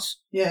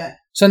house. Yeah.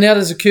 So now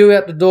there's a queue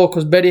out the door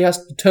because Betty has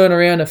to turn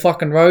around a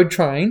fucking road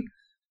train.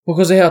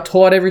 Because of how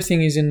tight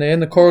everything is in there,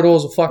 and the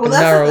corridors are fucking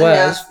narrow as.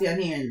 That's house down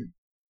here in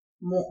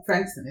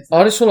Frankston, isn't it?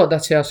 I just feel like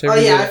that's house everywhere.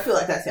 Oh yeah, I feel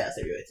like that's house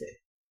everywhere too.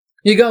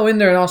 You go in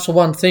there and ask for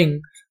one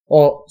thing,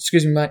 or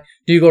excuse me, mate,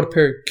 do you got a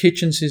pair of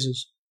kitchen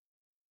scissors?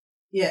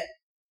 Yeah.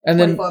 And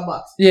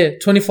 $25. Yeah,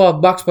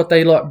 $25, but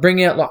they like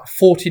bring out like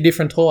 40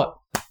 different type.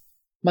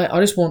 Mate, I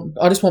just want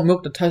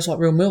milk that tastes like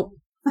real milk.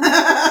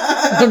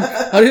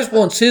 I just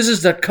want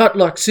scissors that cut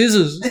like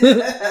scissors.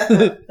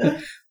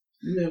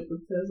 Milk that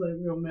tastes like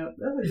real milk.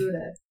 That's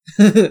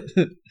a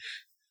good ad.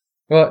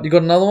 Right, you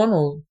got another one,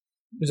 or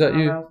is that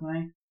you? That was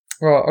me.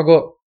 Right, I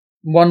got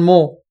one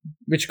more,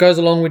 which goes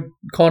along with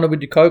kind of with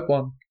your Coke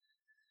one.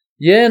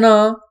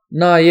 Yeah,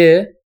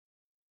 yeah.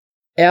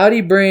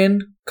 Audi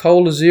brand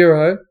Cola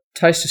Zero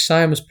tastes the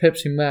same as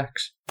Pepsi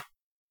Max.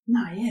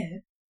 Yeah.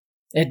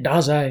 It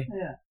does, eh?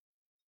 Yeah.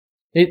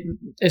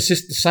 It's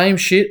just the same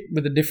shit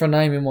with a different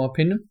name, in my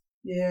opinion.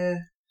 Yeah.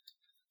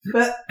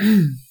 But...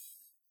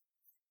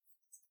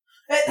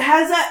 It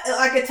has that,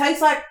 like, it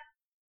tastes like,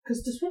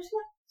 because does Pepsi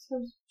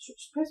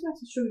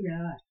Max is sugar,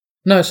 right?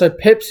 No, so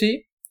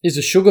Pepsi is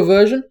the sugar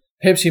version.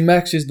 Pepsi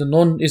Max is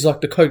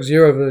like the Coke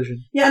Zero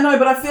version. Yeah, I know,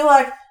 but I feel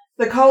like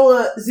the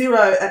Cola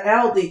Zero at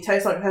Aldi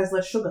tastes like it has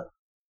less sugar.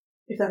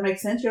 If that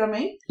makes sense, you know what I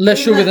mean? Less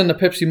sugar than the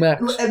Pepsi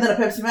Max. And then a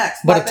Pepsi Max.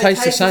 But it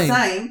tastes the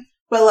same.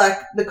 But, like,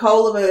 the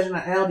cola version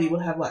at Aldi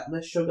would have, like,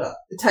 less sugar.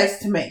 It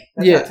tastes to me.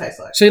 That's what it tastes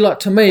like. See, like,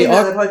 to me... Even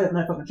though they both have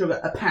no fucking sugar,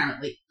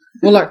 apparently.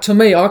 Well, like, to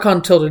me, I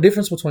can't tell the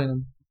difference between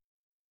them.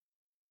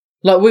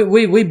 Like,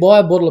 we buy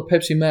a bottle of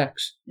Pepsi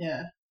Max.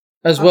 Yeah.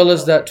 As well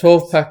as that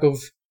 12-pack of...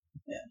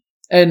 Yeah.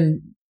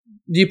 And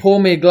you pour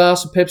me a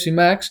glass of Pepsi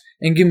Max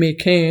and give me a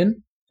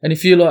can, and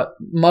if you, like,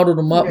 muddled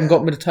them up and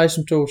got me to taste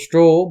them through a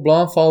straw,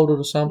 blindfolded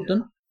or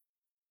something,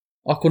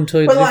 I couldn't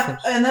tell you the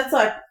difference. And that's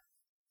like...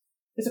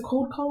 Is it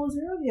called Cola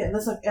Zero? Yeah,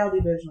 that's like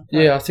Aldi version of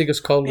Coke. Yeah, I think it's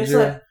Cola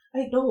Zero. It's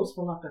like $8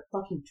 for like a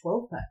fucking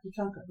 12-pack. You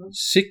can't go wrong.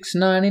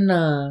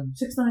 $6.99.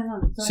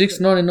 $6.99.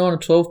 $6.99 a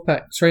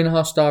 12-pack.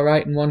 3.5-star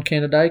rating, 1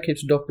 can a day,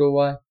 keeps the doctor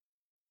away.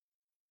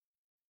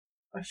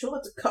 I'm sure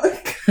it's a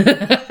Coke.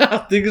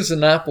 I think it's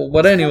an apple,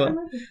 but anyway.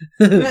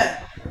 Yeah.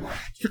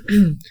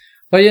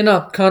 But yeah,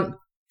 no, can't.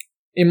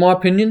 In my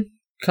opinion,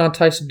 can't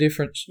taste the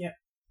difference. Yeah.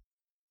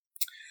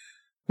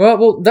 Right,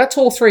 well, that's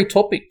all 3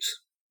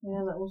 topics.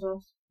 Yeah, that was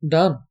us.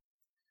 Done.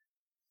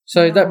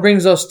 So that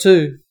brings us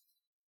to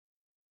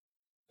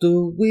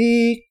the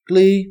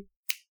weekly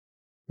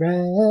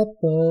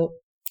wrap-up.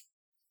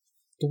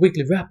 The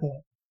weekly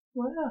wrap-up.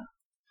 Wow.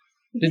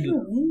 Did you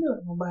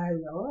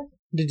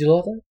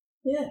like that?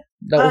 Yeah.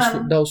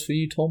 That was for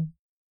you, Tom.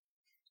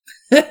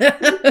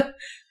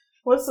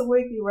 What's the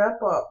weekly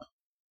wrap-up?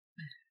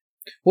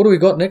 What do we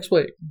got next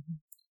week?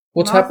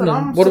 What's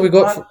happening? What do we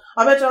got?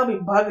 I bet you I'll be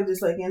bugging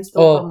just like in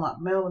store from like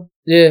Melbourne.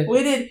 Yeah.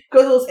 We did,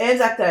 because it was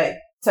Anzac Day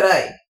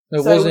today.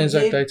 It was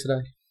Anzac Day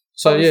today.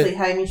 So obviously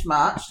Hamish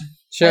marched.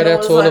 Shout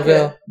out to all of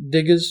our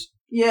diggers.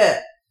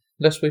 Yeah.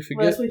 Lest we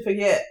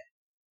forget.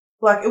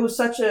 Like, it was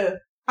such a...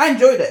 I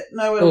enjoyed it.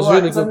 No, it was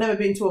really good. I've never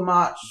been to a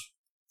march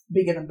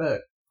bigger than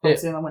Burke.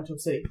 Obviously, and I went to a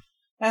city.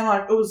 And,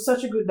 like, it was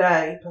such a good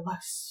day, but, like,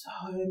 so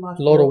much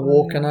a lot of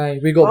walking, eh?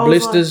 We got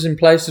blisters in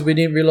places we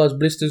didn't realise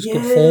blisters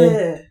could form.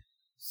 Yeah.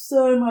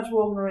 So much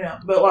walking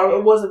around. But, like,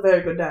 it was a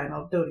very good day, and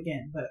I'll do it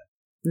again, but...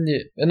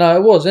 Yeah. No,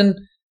 it was. And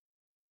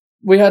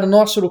we had a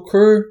nice little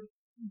crew.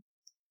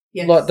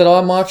 Yes. Like, that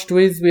I marched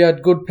with. We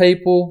had good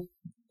people.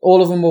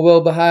 All of them were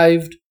well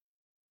behaved.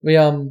 We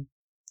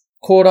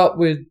caught up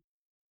with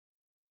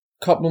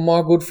a couple of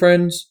my good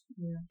friends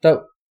that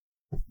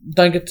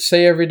don't get to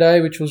see every day,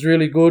 which was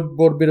really good.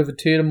 Brought a bit of a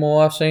tear to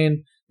my eye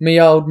seeing me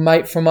old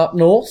mate from up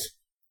north.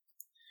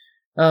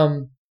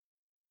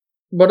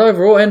 But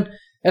overall, and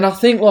I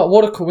think, like,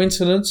 what a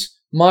coincidence,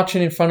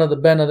 marching in front of the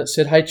banner that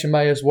said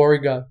HMAS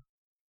Warrego.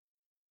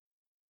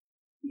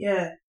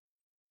 Yeah.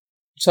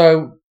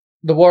 So,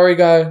 the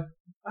Warrego...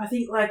 I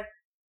think, like,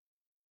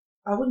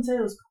 I wouldn't say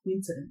it was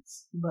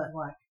coincidence, but,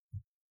 like,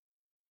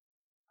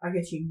 I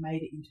guess you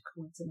made it into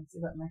coincidence,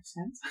 if that makes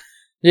sense.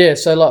 Yeah,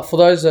 so, like, for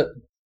those that...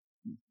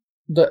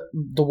 The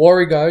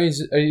Warrego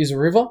is a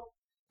river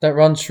that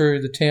runs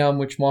through the town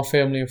which my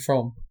family are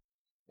from.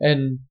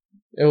 And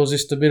it was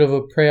just a bit of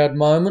a proud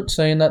moment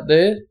seeing that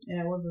there.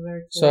 Yeah, it was a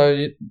very cool.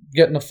 So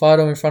getting a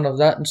photo in front of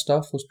that and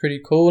stuff was pretty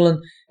cool.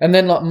 And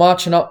then, like,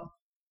 marching up,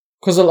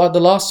 because, like,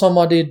 the last time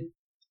I did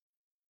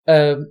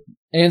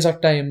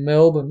Anzac Day in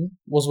Melbourne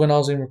was when I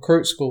was in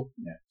recruit school.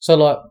 Yeah. So,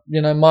 like,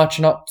 you know,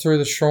 marching up through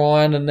the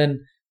shrine and then,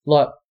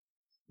 like,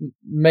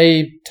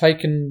 me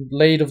taking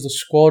lead of the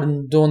squad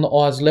and doing the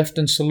eyes left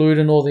and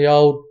saluting all the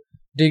old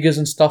diggers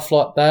and stuff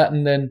like that,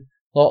 and then,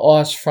 like,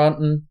 eyes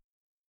fronting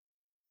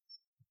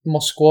my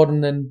squad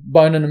and then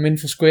boning them in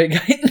for square gate.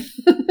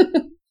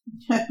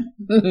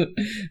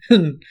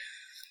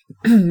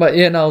 But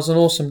yeah, no, it was an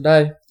awesome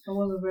day. It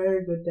was a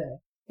very good day.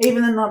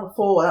 Even the night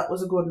before, that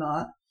was a good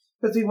night.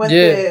 Because we went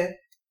there,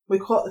 we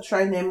caught the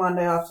train there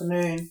Monday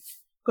afternoon.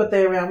 Got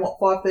there around,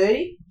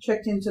 5:30?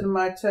 Checked into the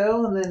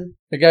motel and then...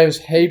 It gave us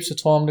heaps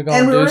of time to go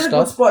and do stuff. And we were in a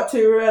good spot too.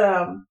 We were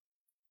at...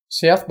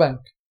 South Bank.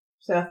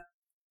 South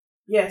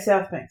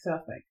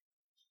Bank.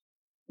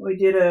 We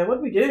did what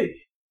did we do?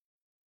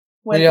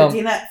 Went for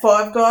dinner at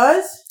Five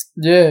Guys.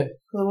 Yeah.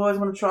 Because I always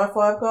want to try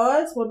Five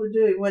Guys. What did we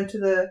do? Went to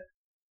the...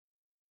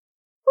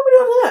 What did we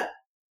do after that?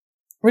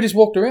 We just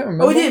walked around,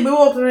 remember? Oh, we did. We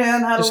walked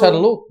around, had a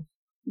look.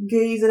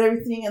 Geese and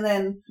everything, and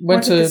then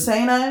went to the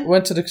casino.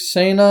 Went to the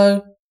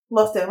casino.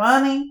 Lost our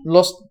money.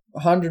 Lost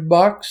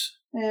 $100.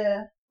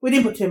 Yeah. We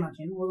didn't put too much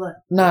in, was it?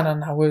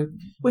 No.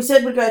 We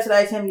said we'd go to the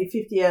ATM and get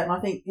 50 out, and I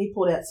think he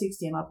pulled out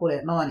 60 and I pulled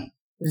out 90.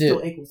 It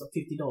still equals like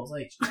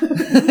 $50 each.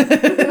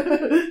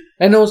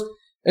 And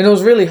it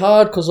was really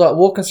hard because, like,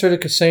 walking through the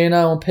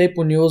casino and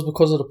people knew us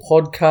because of the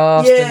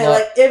podcast. Yeah, and,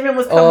 like everyone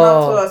was coming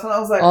up to us and I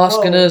was like,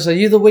 asking us, "Are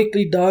you the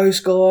Weekly Dose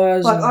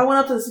guys?" Like, I went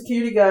up to the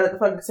security guard at the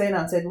fucking casino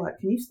and said, like,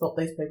 "Can you stop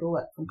these people,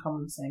 like, from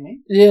coming to see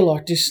me?" Yeah,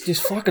 like,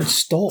 just fucking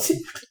stop.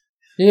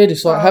 Yeah,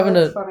 just like having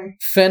to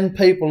fend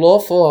people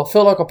off. Oh, I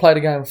felt like I played a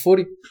game of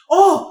footy.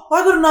 Oh,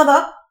 I got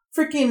another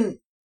freaking...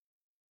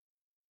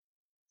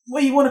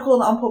 What you want to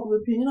call an unpopular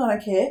opinion, I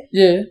don't care.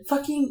 Yeah.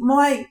 Fucking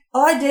my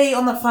ID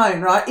on the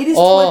phone, right? It is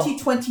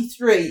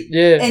 2023.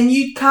 Yeah. And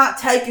you can't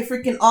take a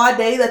freaking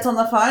ID that's on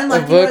the phone.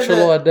 Like,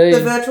 virtual ID.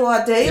 The virtual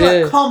ID. Yeah.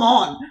 Like, come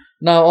on.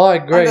 No, I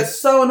agree. I got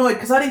so annoyed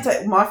because I didn't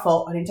take... My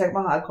fault. I didn't take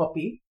my hard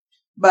copy.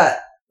 But,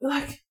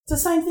 like... It's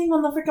the same thing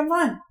on the freaking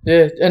phone.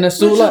 Yeah, and it's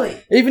still literally.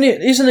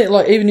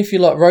 Like, even if you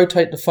like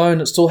rotate the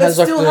phone, it still has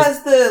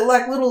has the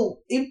like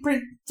little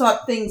imprint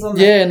type things on.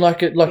 Yeah, and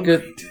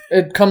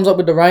it comes up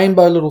with the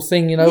rainbow little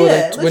thing, you know.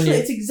 Yeah, when you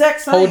it's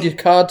exact same. Hold your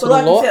card to the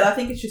light. Like you said, I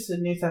think it's just a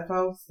New South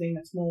Wales thing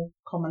that's more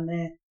common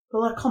there. But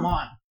like, come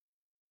on.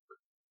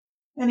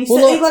 And he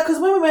said,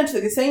 because when we went to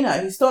the casino,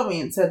 he stopped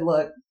me and said,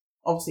 like,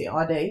 obviously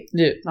ID.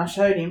 Yeah. And I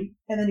showed him,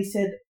 and then he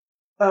said,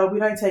 we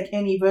don't take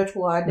any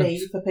virtual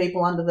ID for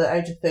people under the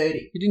age of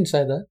 30. He didn't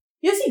say that.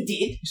 Yes, he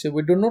did. He said,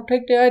 we do not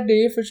take the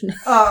ID for...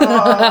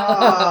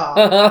 I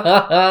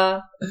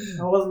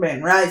wasn't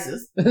being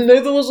racist.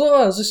 Neither was I.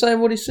 I was just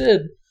saying what he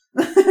said.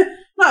 No,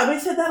 but he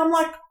said that. I'm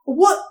like,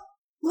 what?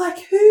 Like,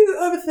 who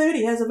over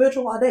 30 has a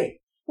virtual ID?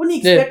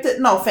 Wouldn't you expect it?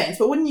 No offense,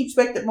 but wouldn't you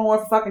expect it more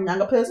of a fucking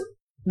younger person?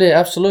 Yeah,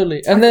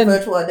 absolutely. And then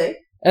virtual ID.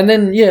 And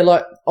then, yeah,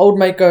 like, old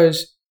mate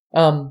goes,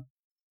 I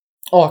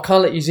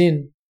can't let you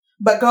in.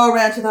 But go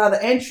around to the other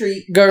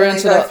entry go around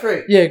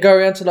through. Yeah, go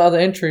around to the other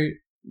entry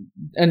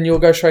and you'll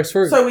go straight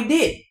through. So we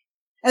did.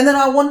 And then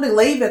I wanted to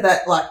leave at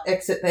that, like,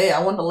 exit there.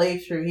 I wanted to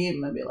leave through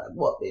him and be like,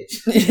 what,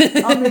 bitch?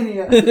 I'm in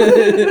here.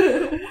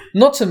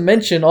 Not to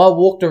mention, I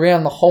walked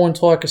around the whole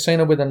entire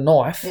casino with a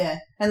knife. Yeah.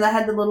 And they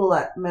had the little,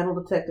 like, metal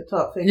detector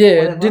type thing.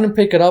 Yeah, didn't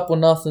pick it up or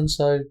nothing,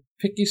 so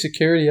pick your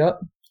security up.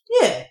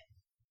 Yeah.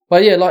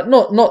 But yeah, like,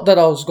 not that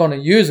I was going to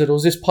use it. It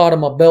was just part of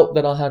my belt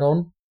that I had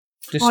on.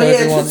 Just so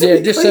everyone,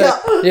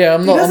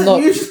 I'm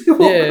not usually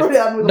walk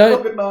around with a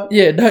pocket knife.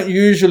 Yeah, don't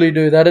usually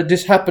do that. It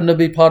just happened to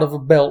be part of a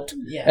belt,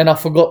 and I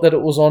forgot that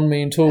it was on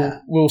me until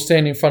we were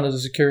standing in front of the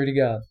security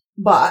guard.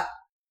 But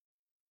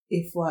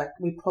if like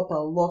we proper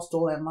lost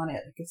all our money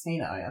at the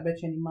casino, I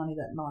bet you any money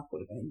that knife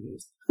would have been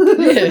used.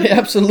 Yeah,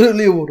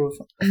 absolutely would have.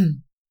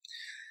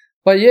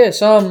 But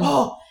yes,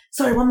 Oh,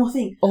 sorry, one more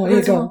thing. Oh,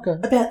 yeah, go.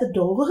 About the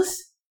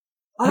doors.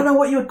 I don't know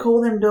what you would call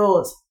them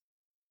doors.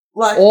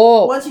 Like,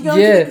 once you go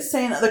into the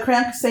casino, the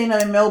Crown Casino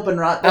in Melbourne,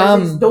 right,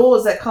 there's these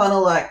doors that kind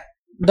of like...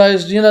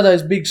 Those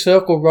big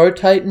circle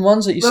rotating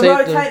ones that you see? The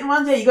rotating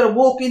ones, yeah, you got to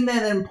walk in there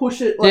and then push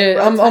it. Like, yeah,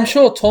 I'm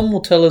sure Tom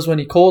will tell us when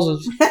he calls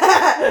us.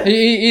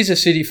 He's a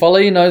city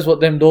fella, he knows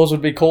what them doors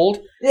would be called.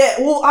 Yeah,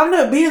 well, I've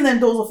never been in them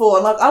doors before,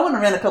 and like, I went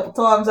around a couple of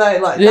times,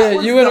 like, yeah, that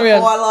was you went the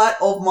around, highlight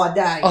of my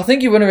day. I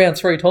think you went around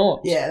 3 times.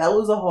 Yeah, that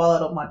was the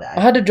highlight of my day.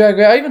 I had to drag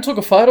around, I even took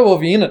a photo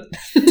of you in it.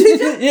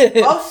 Did you?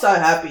 Yeah. I was so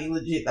happy,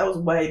 legit, that was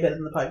way better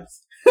than the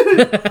papers.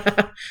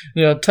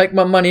 Yeah, take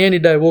my money any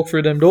day, walk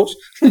through them doors.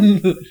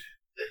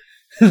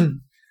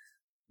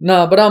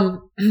 No, but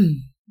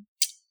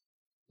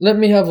let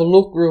me have a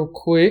look real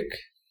quick.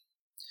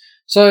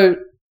 So,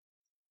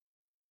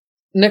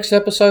 next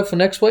episode for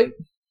next week,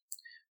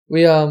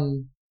 we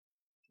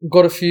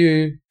got a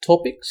few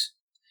topics.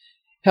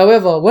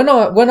 However, when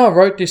I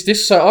wrote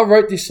this, I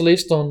wrote this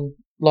list on,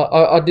 like,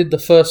 I did the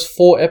first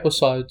 4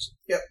 episodes.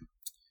 Yep.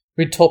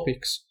 With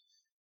topics.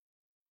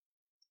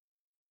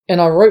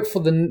 And I wrote for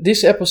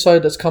this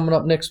episode that's coming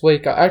up next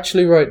week, I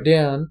actually wrote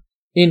down,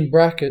 in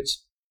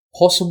brackets,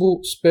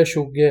 possible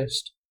special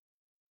guest.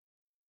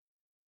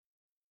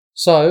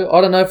 So,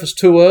 I don't know if it's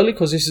too early,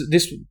 because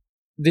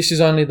this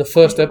is only the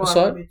first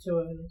episode. Might be too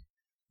early.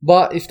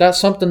 But if that's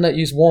something that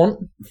you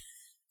want,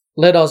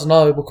 let us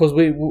know, because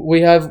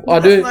we have... No,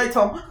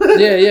 Tom.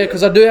 yeah,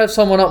 because I do have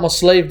someone up my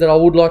sleeve that I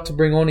would like to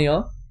bring on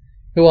here,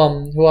 who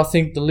I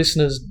think the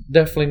listeners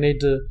definitely need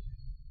to...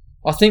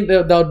 I think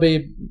that would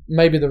be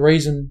maybe the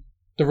reasoning,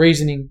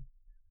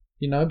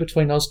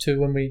 between us two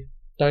when we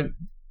don't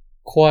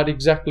quite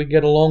exactly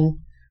get along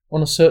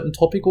on a certain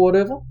topic or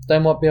whatever. They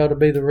might be able to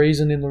be the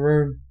reason in the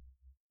room.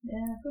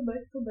 Yeah, could be.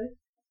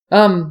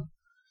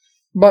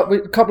 But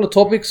with a couple of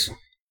topics.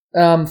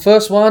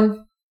 First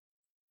one,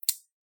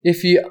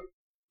 if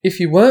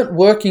you weren't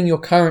working your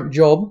current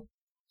job,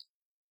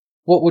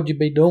 what would you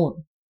be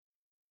doing?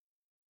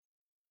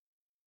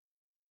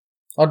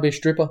 I'd be a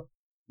stripper.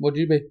 What'd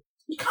you be?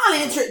 You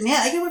can't answer it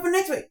now. You can wait for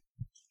next week.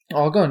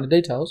 Oh, I'll go into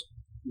details.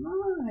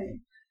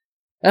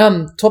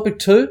 No. Topic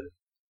 2,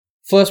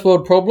 first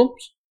world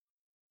problems.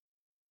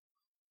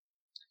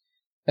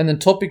 And then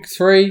topic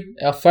 3,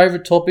 our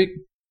favourite topic.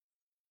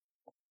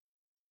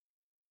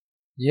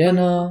 Yeah,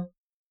 nah.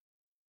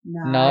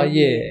 Nah,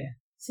 yeah.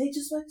 See, it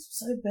just makes it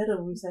so better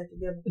when we say it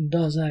together. It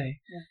does, eh?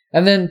 Yeah.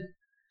 And then,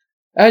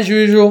 as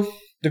usual,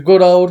 the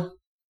good old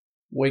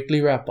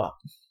weekly wrap-up.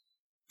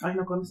 Are you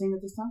not going to sing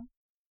it this time?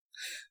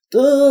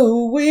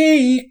 The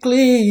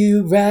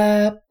weekly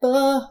wrap-up.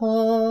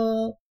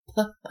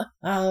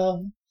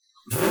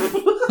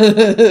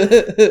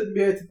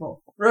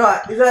 Beautiful.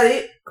 Right, is that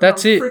it?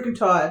 That's it. I'm freaking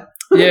tired.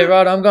 Yeah,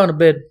 right, I'm going to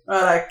bed.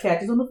 Right,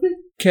 catch us on the flip.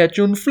 Catch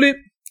you on the flip.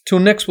 Till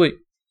next week.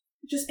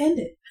 Just end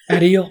it.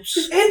 Adios.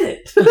 Just end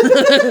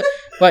it.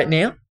 Wait,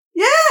 now?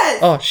 Yes!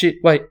 Oh, shit.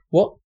 Wait,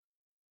 what?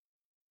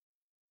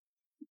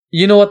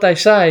 You know what they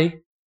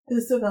say? Is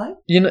it still going?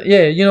 You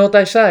know what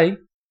they say?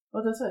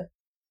 What did I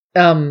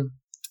say?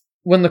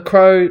 When the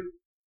crow...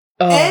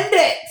 End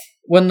it!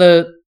 When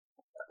the...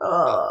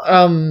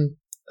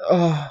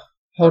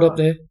 hold up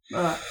there.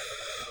 Alright.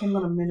 Hang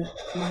on a minute.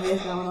 My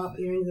hair's going up,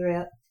 earrings are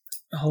out.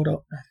 Hold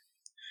up.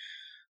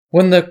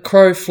 When the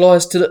crow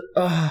flies to the...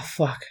 Oh,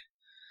 fuck.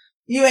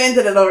 You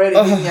ended it already,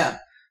 didn't you?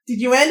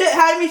 Did you end it?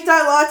 Hamish,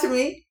 don't lie to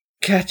me.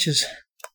 Catches.